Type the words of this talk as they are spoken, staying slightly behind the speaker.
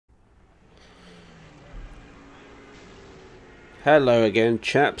Hello again,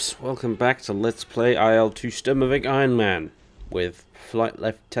 chaps. Welcome back to Let's Play IL-2 Sturmovik Ironman with Flight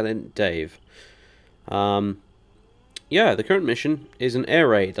Lieutenant Dave. Yeah, the current mission is an air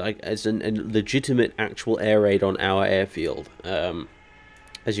raid. It's a legitimate, actual air raid on our airfield.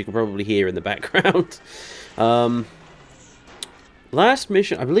 As you can probably hear in the background. Last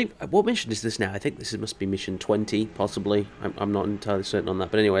mission, I believe, what mission is this now? I think this must be mission 20, possibly. I'm not entirely certain on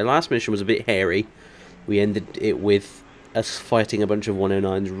that. But anyway, last mission was a bit hairy. We ended it with us fighting a bunch of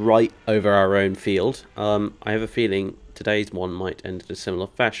 109s right over our own field. I have a feeling today's one might end in a similar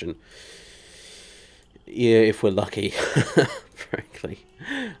fashion. Yeah, if we're lucky, frankly,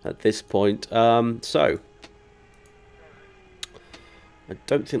 at this point. So, I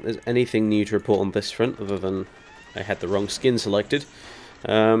don't think there's anything new to report on this front, other than I had the wrong skin selected.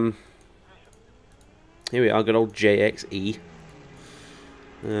 Here we are, good old JXE.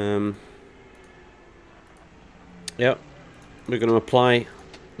 Yep. We're going to apply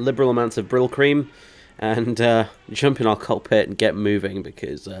liberal amounts of Brill Cream and jump in our cockpit and get moving,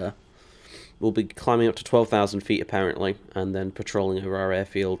 because we'll be climbing up to 12,000 feet apparently, and then patrolling over our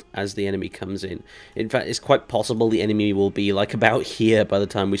airfield as the enemy comes in. In fact, it's quite possible the enemy will be like about here by the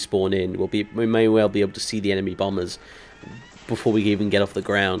time we spawn in. We may well be able to see the enemy bombers before we even get off the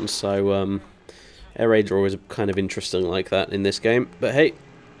ground. So air raids are always kind of interesting like that in this game. But hey,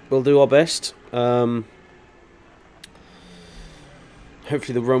 we'll do our best.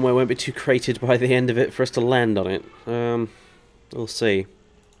 Hopefully the runway won't be too cratered by the end of it for us to land on it. We'll see.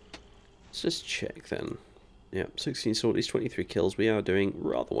 Let's just check then. Yep, 16 sorties, 23 kills. We are doing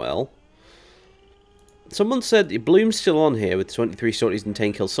rather well. Someone said, Bloom's still on here with 23 sorties and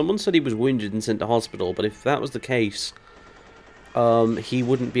 10 kills. Someone said he was wounded and sent to hospital, but if that was the case, he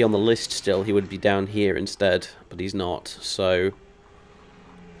wouldn't be on the list still. He would be down here instead, but he's not. So,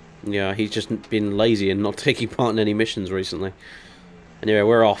 yeah, he's just been lazy and not taking part in any missions recently. Anyway,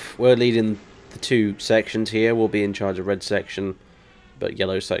 we're off. We're leading the two sections here. We'll be in charge of red section, but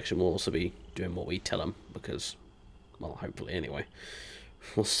yellow section will also be doing what we tell them, because, well, hopefully anyway.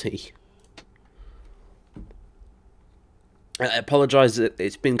 We'll see. I apologise that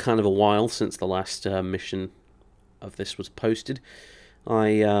it's been kind of a while since the last mission of this was posted.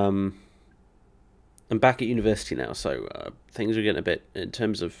 I'm back at university now, so things are getting a bit, in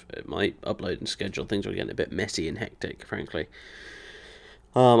terms of my uploading schedule, things are getting a bit messy and hectic, frankly.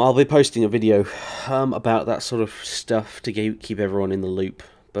 I'll be posting a video about that sort of stuff to keep everyone in the loop,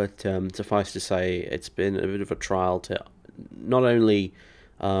 but suffice to say, it's been a bit of a trial to not only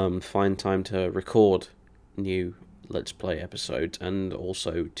find time to record new Let's Play episodes, and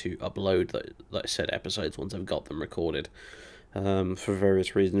also to upload like I said episodes once I've got them recorded, for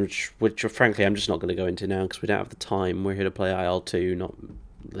various reasons, which frankly I'm just not going to go into now, because we don't have the time. We're here to play IL-2, not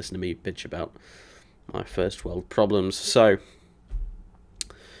listen to me bitch about my first world problems. So,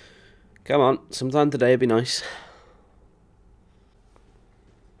 come on, sometime today would be nice.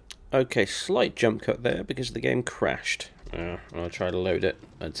 Okay, slight jump cut there because the game crashed. I'll try to load it.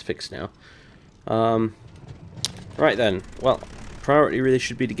 It's fixed now. Right then, well, priority really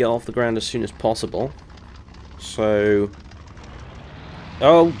should be to get off the ground as soon as possible. So,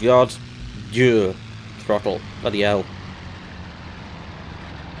 oh god, yeah, throttle, bloody hell.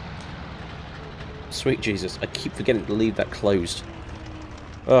 Sweet Jesus, I keep forgetting to leave that closed.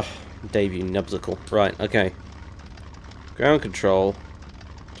 Ugh. Dave, you nubsicle. Right, okay. Ground control.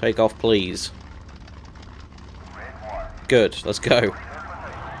 Take off, please. Good, let's go.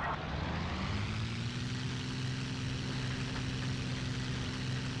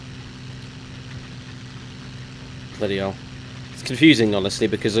 Bloody hell. It's confusing, honestly,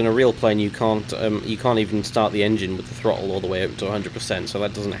 because in a real plane you can't even start the engine with the throttle all the way up to 100%, so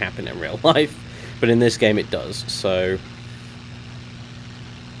that doesn't happen in real life. But in this game it does, so...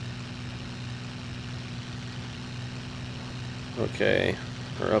 Okay,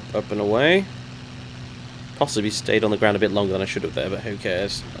 we're up and away. Possibly stayed on the ground a bit longer than I should have there, but who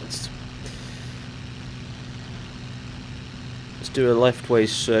cares? Let's do a leftway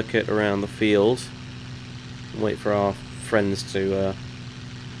circuit around the field and wait for our friends to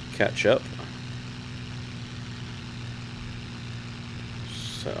catch up.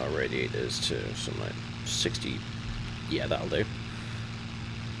 Set our radiators to something like 60. Yeah, that'll do.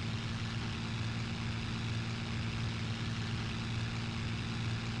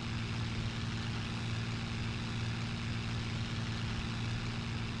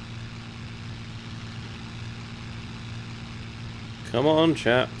 Come on,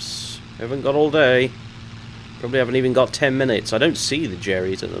 chaps. We haven't got all day. Probably haven't even got 10 minutes. I don't see the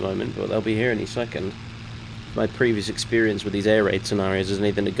Jerrys at the moment, but they'll be here any second. My previous experience with these air raid scenarios is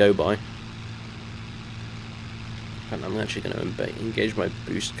anything to go by. And I'm actually going to engage my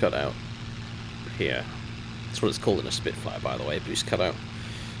boost cutout here. That's what it's called in a Spitfire, by the way, boost cutout.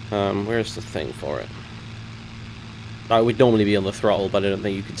 Where's the thing for it? I would normally be on the throttle, but I don't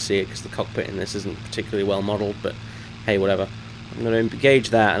think you can see it because the cockpit in this isn't particularly well modelled, but hey, whatever. I'm going to engage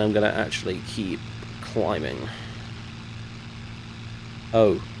that, and I'm going to actually keep climbing.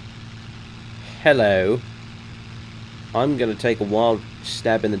 Oh. Hello. I'm going to take a wild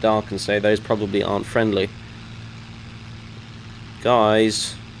stab in the dark and say those probably aren't friendly.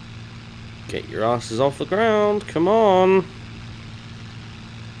 Guys, get your asses off the ground, come on.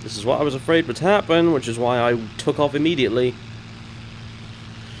 This is what I was afraid would happen, which is why I took off immediately.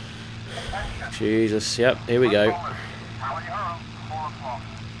 Jesus, yep, here we go.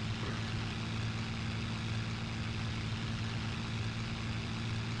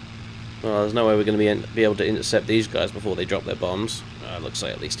 Well, there's no way we're going to be able to intercept these guys before they drop their bombs. Looks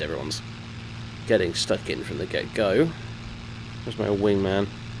like at least everyone's getting stuck in from the get-go. Where's my wingman?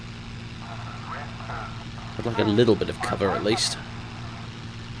 I'd like a little bit of cover at least.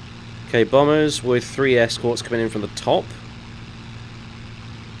 Okay, bombers with 3 escorts coming in from the top.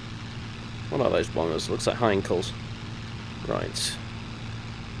 What are those bombers? Looks like Heinkels. Right.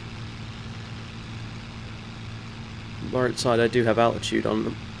 Right side, I do have altitude on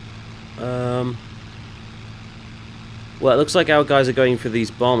them. Well, it looks like our guys are going for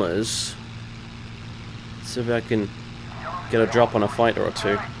these bombers. Let's see if I can get a drop on a fighter or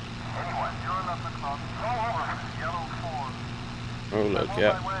two. Oh look,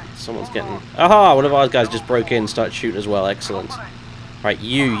 yeah. Someone's getting... Aha! One of our guys just broke in and started shooting as well. Excellent. Right,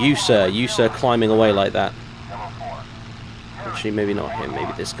 you sir, climbing away like that. Actually, maybe not him.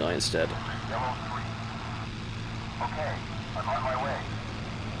 Maybe this guy instead.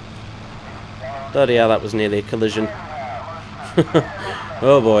 Bloody hell, that was nearly a collision.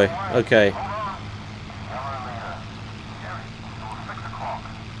 Oh boy, okay.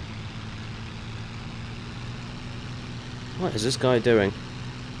 What is this guy doing?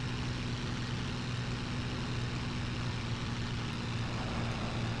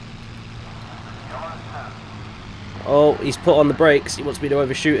 Oh, he's put on the brakes. He wants me to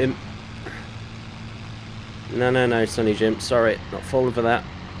overshoot him. No, Sonny Jim. Sorry, not falling for that.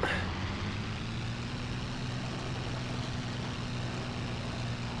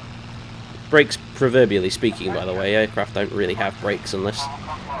 Brakes, proverbially speaking, by the way, aircraft don't really have brakes unless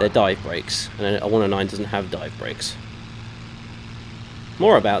they're dive brakes, and a 109 doesn't have dive brakes.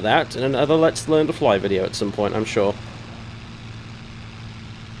 More about that in another Let's Learn to Fly video at some point, I'm sure.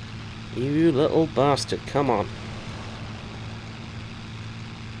 You little bastard, come on.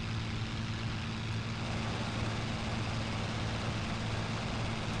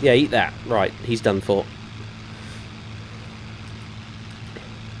 Yeah, eat that. Right, he's done for.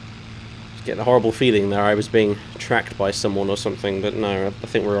 Getting a horrible feeling there I was being tracked by someone or something, but no, I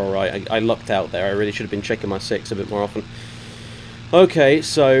think we're alright. I lucked out there. I really should have been checking my 6 a bit more often. Okay,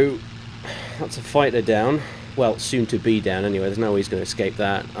 so that's a fighter down. Well, soon to be down anyway. There's no way he's going to escape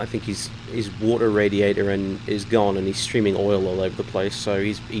that. I think his water radiator is gone and he's streaming oil all over the place, so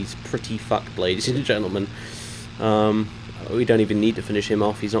he's pretty fucked, ladies and gentlemen. We don't even need to finish him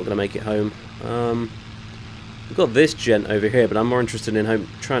off. He's not going to make it home. We've got this gent over here, but I'm more interested in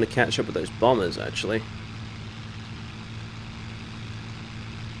trying to catch up with those bombers, actually.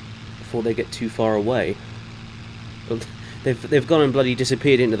 Before they get too far away. But they've gone and bloody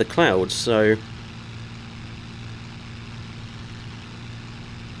disappeared into the clouds, so...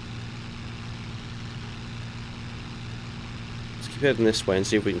 Let's keep heading this way and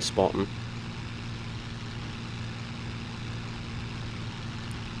see if we can spot them.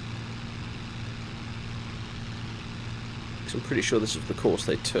 I'm pretty sure this is the course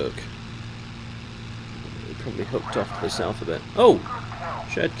they took. They probably hooked off to the south a bit. Oh!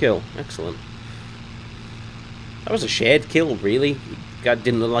 Shared kill. Excellent. That was a shared kill, really? Guy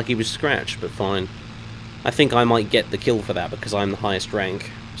didn't look like he was scratched, but fine. I think I might get the kill for that because I'm the highest rank,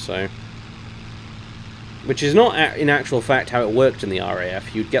 so... Which is not, in actual fact, how it worked in the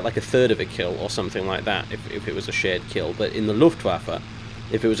RAF. You'd get like a third of a kill or something like that if it was a shared kill, but in the Luftwaffe...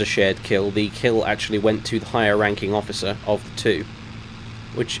 If it was a shared kill, the kill actually went to the higher ranking officer of the two.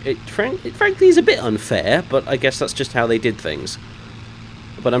 Which, frankly, is a bit unfair, but I guess that's just how they did things.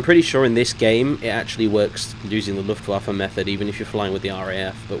 But I'm pretty sure in this game, it actually works using the Luftwaffe method, even if you're flying with the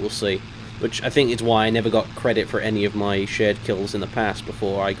RAF, but we'll see. Which I think is why I never got credit for any of my shared kills in the past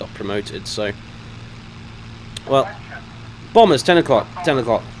before I got promoted, so... Well, bombers, 10 o'clock, 10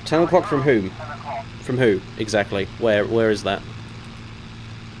 o'clock. 10 o'clock from whom? From who, exactly? Where is that?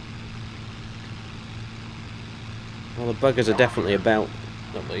 Well, the buggers are definitely about,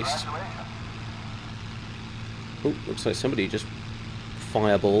 at least. Oh, looks like somebody just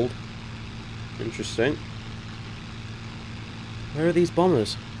fireballed. Interesting. Where are these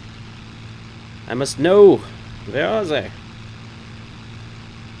bombers? I must know. Where are they?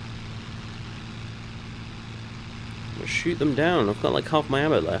 I'll shoot them down. I've got like half my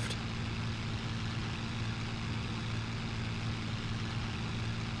ammo left.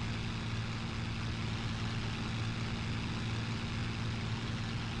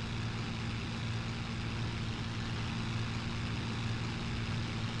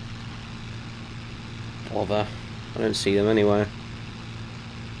 Bother. I don't see them anywhere.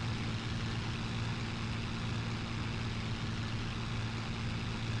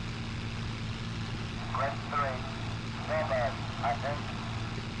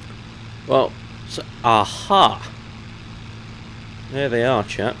 Well, so, aha! There they are,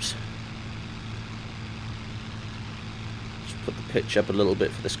 chaps. Just put the pitch up a little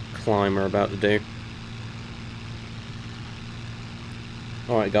bit for this climb we're about to do.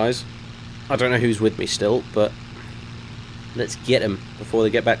 Alright, guys. I don't know who's with me still, but let's get them before they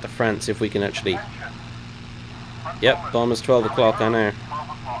get back to France if we can actually... Yep, bomber's 12 o'clock, I know.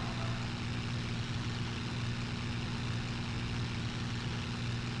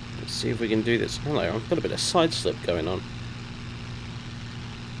 Let's see if we can do this. Hello, I've got a bit of side slip going on.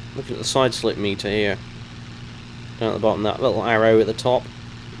 Look at the side slip meter here. Down at the bottom, that little arrow at the top.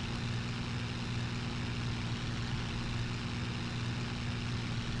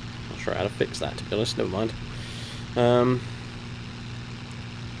 Not sure how to fix that, to be honest, never mind.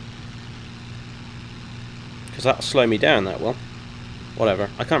 Because that'll slow me down, that will. Whatever.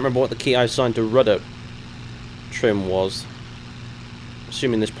 I can't remember what the key I assigned to rudder trim was.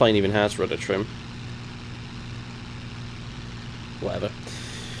 Assuming this plane even has rudder trim. Whatever.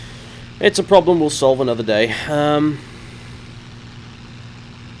 It's a problem we'll solve another day.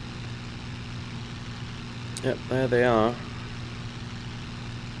 Yep, there they are.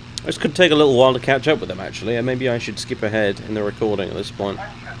 This could take a little while to catch up with them, actually, and maybe I should skip ahead in the recording at this point.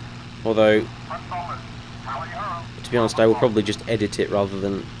 Although, to be honest, I will probably just edit it rather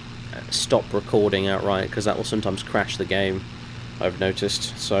than stop recording outright, because that will sometimes crash the game, I've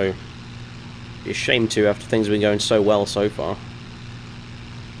noticed. So, it'd be a shame to after things have been going so well so far.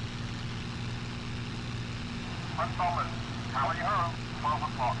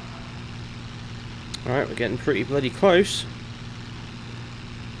 Alright, we're getting pretty bloody close.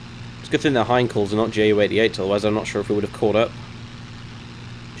 It's a good thing they're Heinkel's and not Ju-88, otherwise I'm not sure if we would have caught up.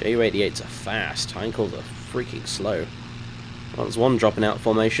 Ju-88s are fast, Heinkel's are freaking slow. Well, there's one dropping out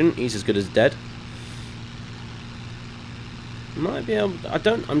formation, he's as good as dead. Might be able...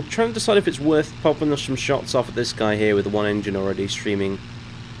 I'm trying to decide if it's worth popping some shots off at this guy here with the one engine already streaming.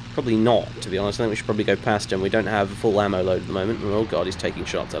 Probably not, to be honest. I think we should probably go past him. We don't have a full ammo load at the moment. Oh god, he's taking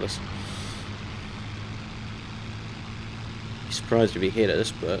shots at us. Be surprised if he hit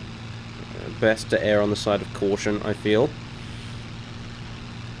us, but best to err on the side of caution, I feel.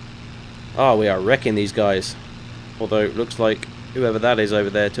 Oh, we are wrecking these guys. Although it looks like whoever that is over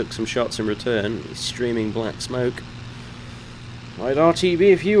there took some shots in return. He's streaming black smoke. I'd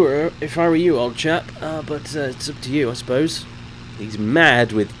RTV if I were you, old chap. But it's up to you, I suppose. He's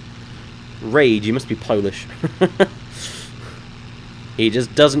mad with rage. He must be Polish. He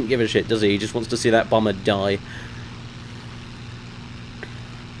just doesn't give a shit, does he? He just wants to see that bomber die.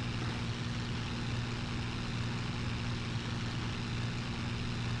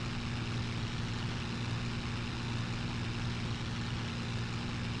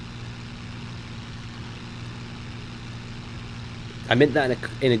 I meant that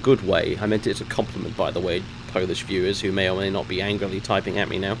in a good way. I meant it as a compliment, by the way, Polish viewers who may or may not be angrily typing at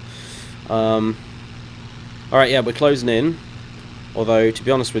me now. Alright, yeah, we're closing in. Although, to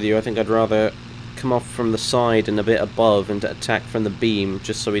be honest with you, I think I'd rather come off from the side and a bit above and attack from the beam,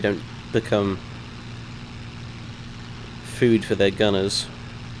 just so we don't become food for their gunners.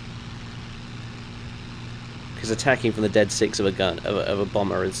 Because attacking from the dead six of a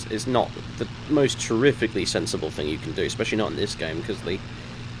bomber is not the most terrifically sensible thing you can do, especially not in this game, because the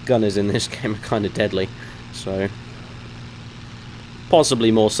gunners in this game are kind of deadly. So,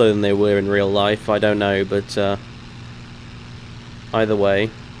 possibly more so than they were in real life, I don't know, but either way,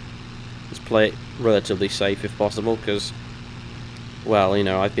 let's play it relatively safe if possible, because, well, you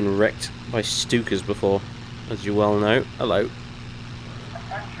know, I've been wrecked by Stukas before, as you well know. Hello.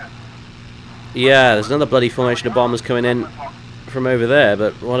 Yeah, there's another bloody formation of bombers coming in from over there,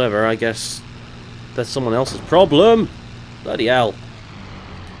 but whatever, I guess that's someone else's problem. Bloody hell.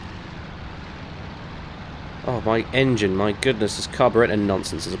 Oh, my engine, my goodness, this carburetor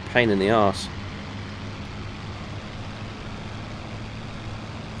nonsense is a pain in the arse.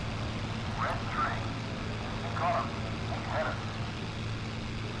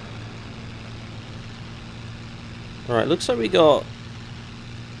 Alright, looks like we got...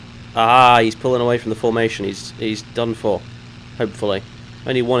 Ah, he's pulling away from the formation. He's done for. Hopefully.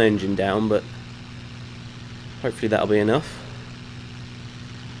 Only one engine down, but hopefully that'll be enough.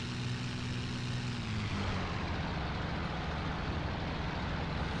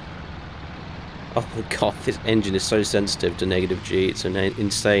 Oh my god, this engine is so sensitive to negative G, it's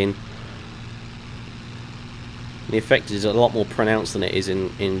insane. The effect is a lot more pronounced than it is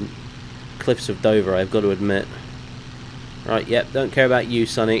in Cliffs of Dover, I've got to admit. Right, yep, don't care about you,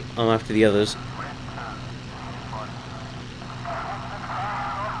 Sonny. I'm after the others.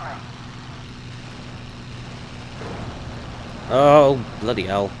 Oh, bloody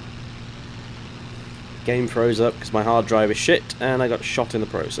hell. Game froze up because my hard drive is shit, and I got shot in the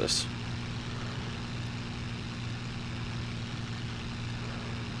process.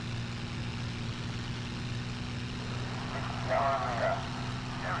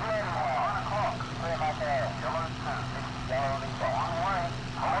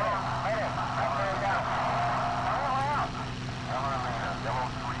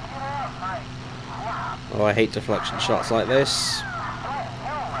 Oh, I hate deflection shots like this.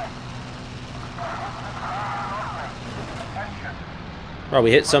 Well,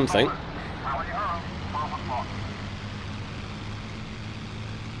 we hit something. I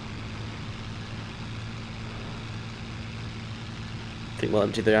think we'll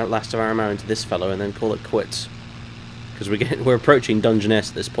empty the last of our ammo into this fellow and then call it quits. Because we're approaching Dungeon S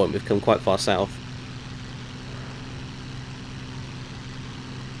at this point. We've come quite far south.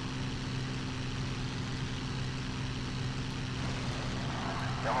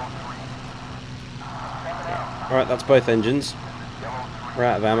 Alright, that's both engines. We're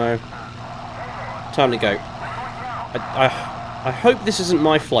out of ammo. Time to go. I hope this isn't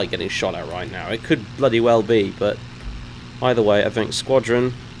my flight getting shot at right now. It could bloody well be, but either way, I think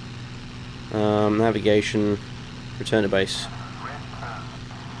Squadron, navigation, return to base.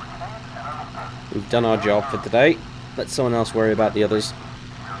 We've done our job for today. Let someone else worry about the others.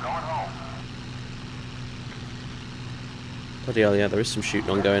 Bloody hell, yeah, there is some shooting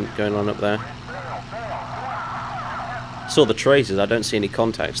on going on up there. Saw the traces, I don't see any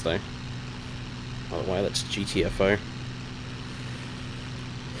contacts though. By the way, that's GTFO.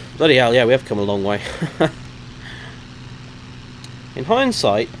 Bloody hell, yeah, we have come a long way. In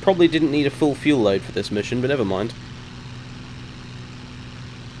hindsight, I probably didn't need a full fuel load for this mission, but never mind.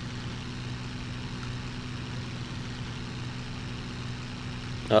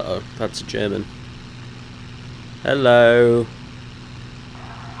 Uh-oh, that's a German. Hello.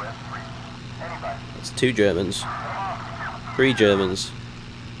 That's 2 Germans. 3 Germans.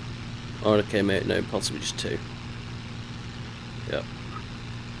 Oh, okay, mate, no, possibly just 2. Yep.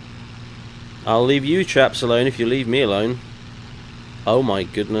 I'll leave you chaps alone if you leave me alone. Oh my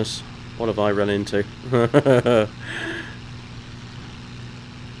goodness. What have I run into?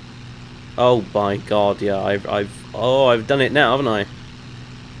 Oh my god, yeah, I've done it now, haven't I?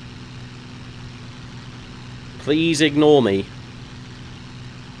 Please ignore me.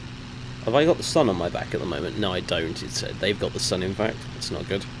 Have I got the sun on my back at the moment? No, I don't. It said they've got the sun, in fact. It's not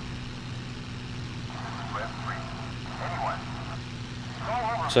good.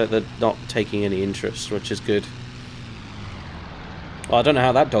 So they're not taking any interest, which is good. Well, I don't know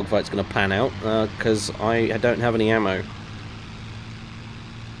how that dogfight's going to pan out, because I don't have any ammo.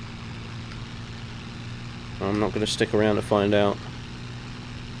 I'm not going to stick around to find out.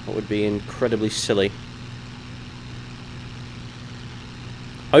 That would be incredibly silly.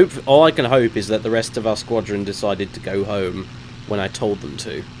 All I can hope is that the rest of our squadron decided to go home when I told them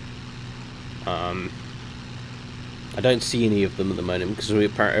to. I don't see any of them at the moment because we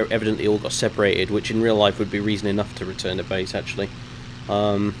evidently all got separated, which in real life would be reason enough to return to base, actually.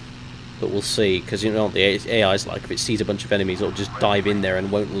 But we'll see, because you know what the AI's like. If it sees a bunch of enemies, it'll just dive in there and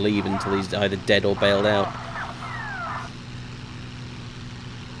won't leave until he's either dead or bailed out.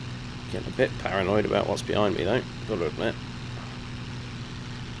 Getting a bit paranoid about what's behind me, though, got to admit.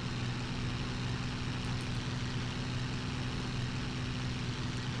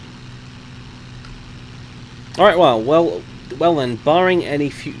 Alright, well then, barring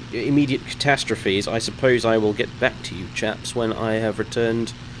any immediate catastrophes, I suppose I will get back to you chaps when I have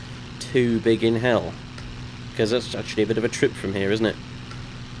returned to Big in Hell. Because that's actually a bit of a trip from here, isn't it?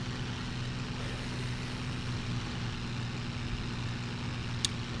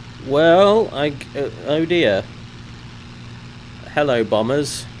 Well, oh dear. Hello,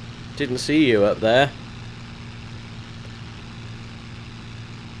 bombers. Didn't see you up there.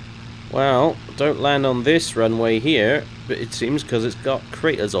 Well, don't land on this runway here, but it seems because it's got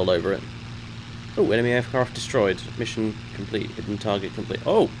craters all over it. Oh, enemy aircraft destroyed. Mission complete. Hidden target complete.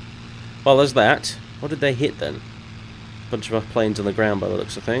 Oh! Well, there's that. What did they hit then? Bunch of planes on the ground by the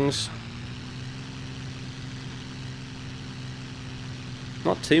looks of things.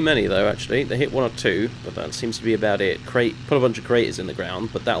 Not too many though, actually. They hit one or two, but that seems to be about it. Put a bunch of craters in the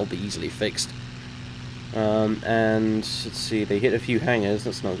ground, but that'll be easily fixed. And let's see, they hit a few hangars.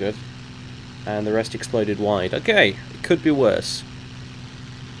 That's not good. And the rest exploded wide. Okay, it could be worse.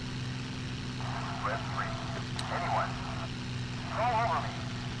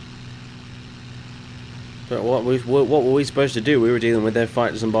 But what were we supposed to do? We were dealing with their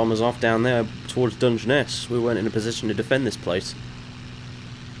fighters and bombers off down there towards Dungeness. We weren't in a position to defend this place.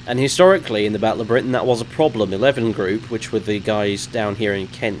 And historically, in the Battle of Britain, that was a problem. 11 Group, which were the guys down here in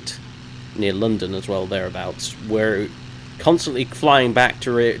Kent, near London as well, thereabouts, were constantly flying back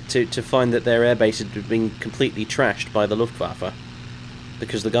to find that their airbase had been completely trashed by the Luftwaffe.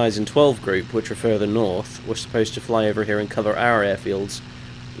 Because the guys in 12 Group, which were further north, were supposed to fly over here and cover our airfields,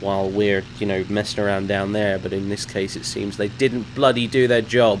 while we're, you know, messing around down there. But in this case, it seems they didn't bloody do their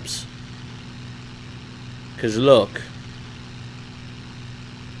jobs. Because look.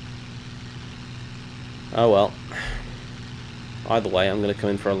 Oh well. Either way, I'm going to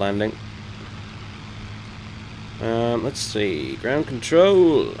come in for a landing. Let's see. Ground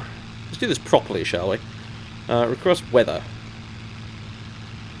control. Let's do this properly, shall we? Request weather.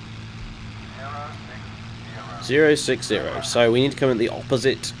 060. So we need to come at the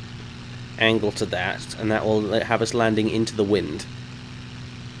opposite angle to that, and that will have us landing into the wind,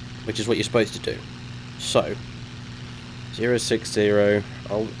 which is what you're supposed to do. So 060. The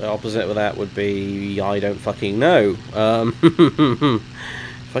opposite of that would be I don't fucking know.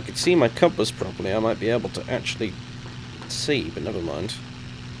 If I could see my compass properly, I might be able to actually see, but never mind.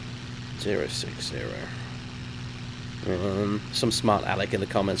 060. Some smart Alec in the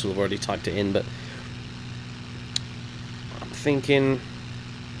comments will have already typed it in, but I'm thinking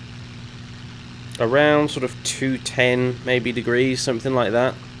around sort of 210 maybe degrees, something like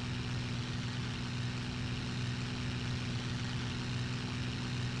that.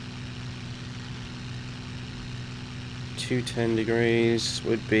 .210 degrees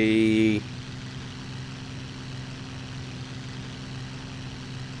would be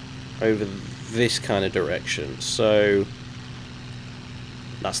over this kind of direction, so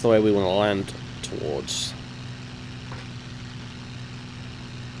that's the way we want to land towards.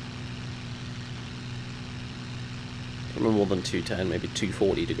 Probably more than 210, maybe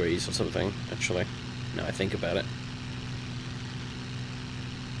 240 degrees or something, actually, now I think about it.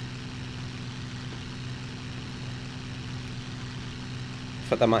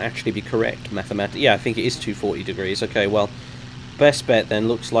 That might actually be correct mathematically. Yeah, I think it is 240 degrees. Okay, well, best bet then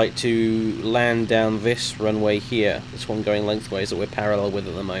looks like to land down this runway here. This one going lengthways that we're parallel with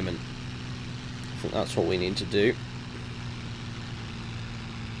at the moment. I think that's what we need to do.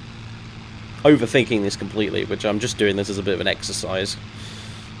 Overthinking this completely, which I'm just doing this as a bit of an exercise.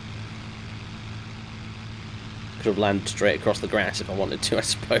 Could have landed straight across the grass if I wanted to, I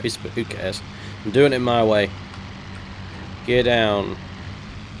suppose, but who cares? I'm doing it my way. Gear down.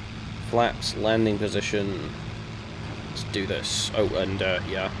 Flaps, landing position. Let's do this. Oh, and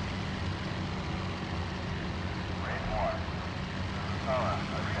yeah.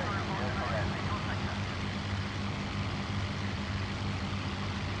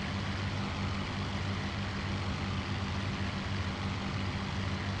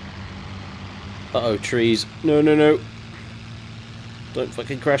 Uh-oh, trees. No, no, no. Don't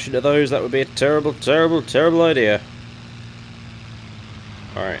fucking crash into those. That would be a terrible, terrible, terrible idea.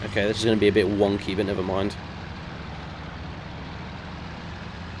 Alright, okay, this is going to be a bit wonky, but never mind.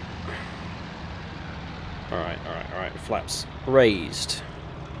 Alright, alright, alright. Flaps raised.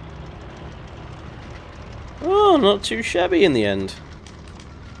 Oh, not too shabby in the end.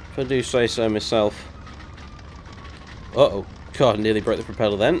 If I do say so myself. Uh-oh. God, nearly broke the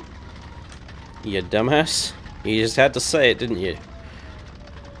propeller then. You dumbass. You just had to say it, didn't you?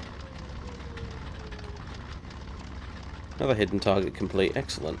 Another hidden target complete.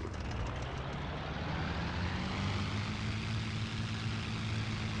 Excellent.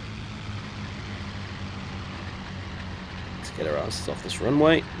 Let's get our asses off this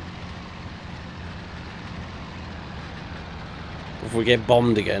runway. If we get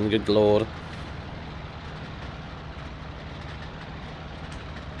bombed again, good lord.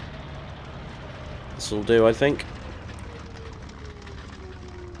 This'll do, I think.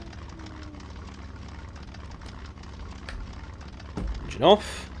 Engine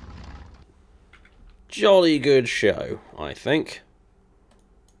off. Jolly good show, I think.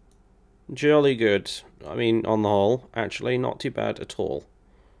 Jolly good. I mean, on the whole, actually, not too bad at all.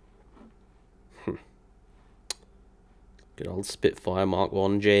 Good old Spitfire Mark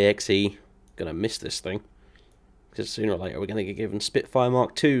 1 JXE. Gonna miss this thing. Because sooner or later we're going to get given Spitfire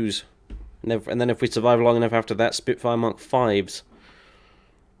Mark 2s. And then if we survive long enough after that, Spitfire Mark 5s.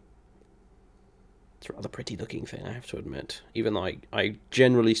 It's a rather pretty looking thing, I have to admit. Even though I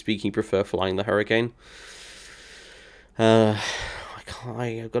generally speaking prefer flying the Hurricane.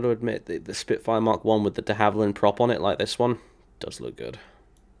 I've got to admit, the Spitfire Mark 1 with the de Havilland prop on it, like this one, does look good.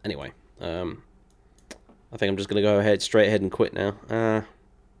 Anyway, I think I'm just going to go straight ahead and quit now.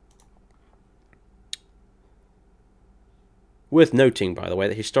 Worth noting, by the way,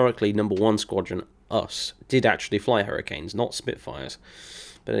 that historically number 1 Squadron, us, did actually fly Hurricanes, not Spitfires.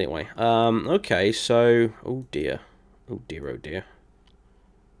 But anyway, okay, so, oh dear, oh dear.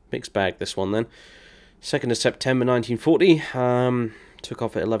 Mixed bag, this one then. 2nd of September 1940, took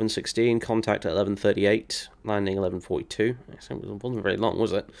off at 11:16, contact at 11:38, landing 11:42. It wasn't very long,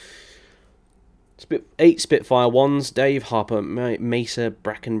 was it? 8 Spitfire 1s, Dave, Harper, Mesa,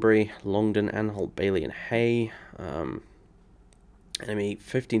 Brackenbury, Longdon, Anholt, Bailey, and Hay. Enemy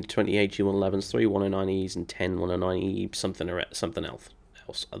 15 to 20 AG-111s, 3 109Es, and 10 109E, something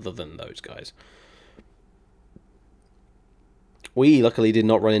else other than those guys. We luckily did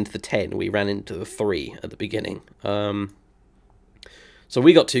not run into the 10, we ran into the 3 at the beginning. So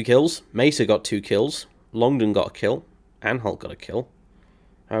we got 2 kills, Mesa got 2 kills, Longdon got a kill, Anholt got a kill.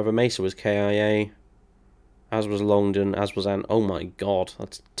 However, Mesa was KIA, as was Longdon, as was oh my god,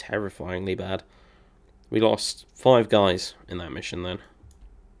 that's terrifyingly bad. We lost 5 guys in that mission then.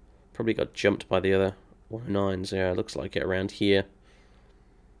 Probably got jumped by the other 109s, yeah, it looks like it around here.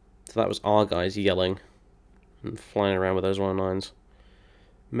 So that was our guys yelling and flying around with those 109s.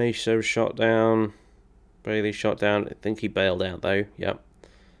 Mesa was shot down. Bailey shot down. I think he bailed out though, yep.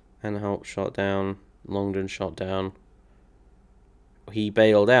 Anholt shot down. Longdon shot down. He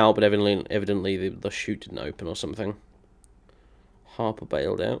bailed out, but evidently the chute didn't open or something. Harper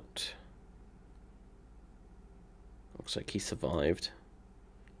bailed out. Looks like he survived.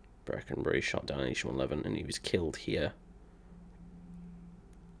 Brackenbury shot down H111 and he was killed here.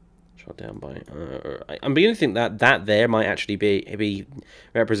 Shot down by... I'm beginning to think that there might actually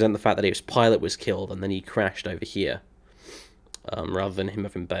represent the fact that his pilot was killed and then he crashed over here. Rather than him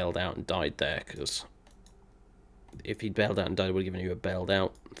having bailed out and died there, because if he'd bailed out and died, it would have given you a bailed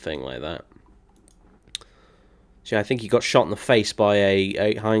out thing like that. So yeah, I think he got shot in the face by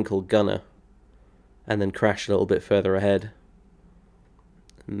a Heinkel gunner and then crashed a little bit further ahead.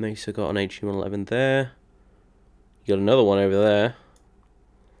 Mesa got an HU-111 there. You got another one over there.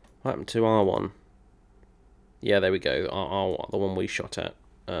 What happened to R1? Yeah, there we go. The one we shot at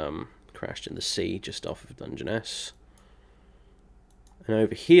crashed in the sea just off of Dungeon S. And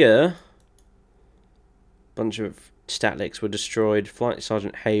over here, a bunch of Statliks were destroyed. Flight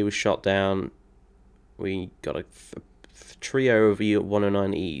Sergeant Hay was shot down. We got a trio of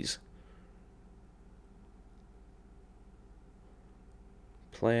 109Es.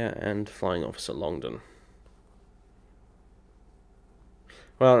 Player and Flying Officer Longdon.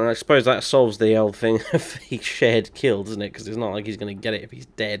 Well, I suppose that solves the old thing of the shared kill, doesn't it? Because it's not like he's going to get it if he's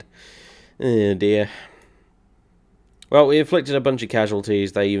dead. Oh dear. Well, we inflicted a bunch of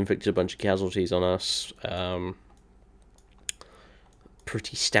casualties. They inflicted a bunch of casualties on us.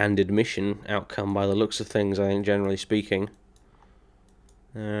 Pretty standard mission outcome by the looks of things, I think, generally speaking.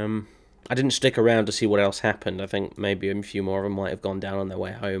 I didn't stick around to see what else happened. I think maybe a few more of them might have gone down on their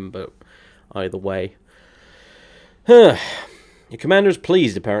way home, but either way. Your commander is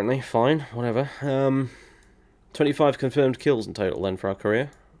pleased, apparently. Fine, whatever. 25 confirmed kills in total, then, for our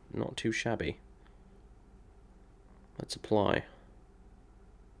career. Not too shabby. Let's apply.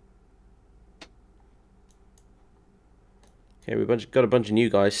 Okay, we've got a bunch of new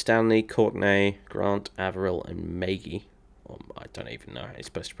guys. Stanley, Courtenay, Grant, Averill, and Maggie. I don't even know how you're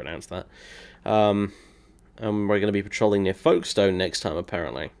supposed to pronounce that. And we're going to be patrolling near Folkestone next time,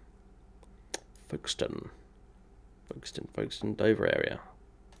 apparently. Folkestone, Dover area.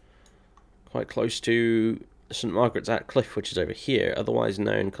 Quite close to St. Margaret's at Cliff, which is over here, otherwise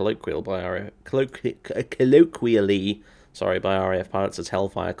known colloquially by RAF pilots as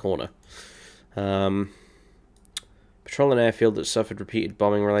Hellfire Corner. Patrol an airfield that suffered repeated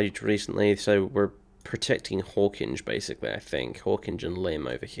bombing related recently, so we're protecting Hawkinge, basically, I think. Hawkinge and Lim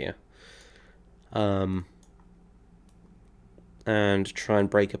over here. And try and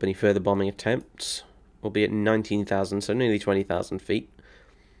break up any further bombing attempts. We'll be at 19,000, so nearly 20,000 feet.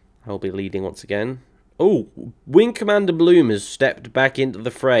 I'll be leading once again. Oh, Wing Commander Bloom has stepped back into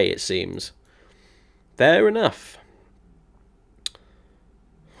the fray, it seems. Fair enough.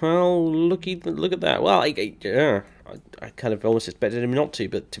 Well, look at that. Well, I kind of almost expected him not to,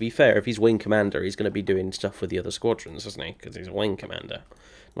 but to be fair, if he's wing commander, he's going to be doing stuff with the other squadrons, isn't he? Because he's a wing commander,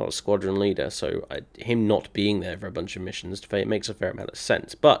 not a squadron leader, so him not being there for a bunch of missions, it makes a fair amount of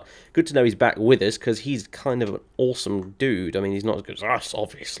sense. But good to know he's back with us, because he's kind of an awesome dude. I mean, he's not as good as us,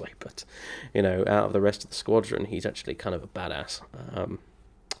 obviously, but, you know, out of the rest of the squadron, he's actually kind of a badass.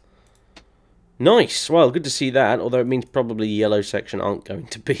 Nice. Well, good to see that, although it means probably Yellow Section aren't going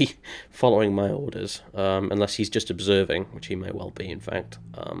to be following my orders, unless he's just observing, which he may well be, in fact.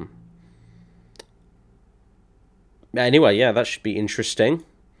 Anyway, yeah, that should be interesting.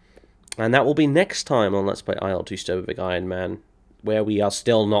 And that will be next time on Let's Play IL-2 Sturmovik Ironman, where we are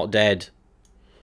still not dead.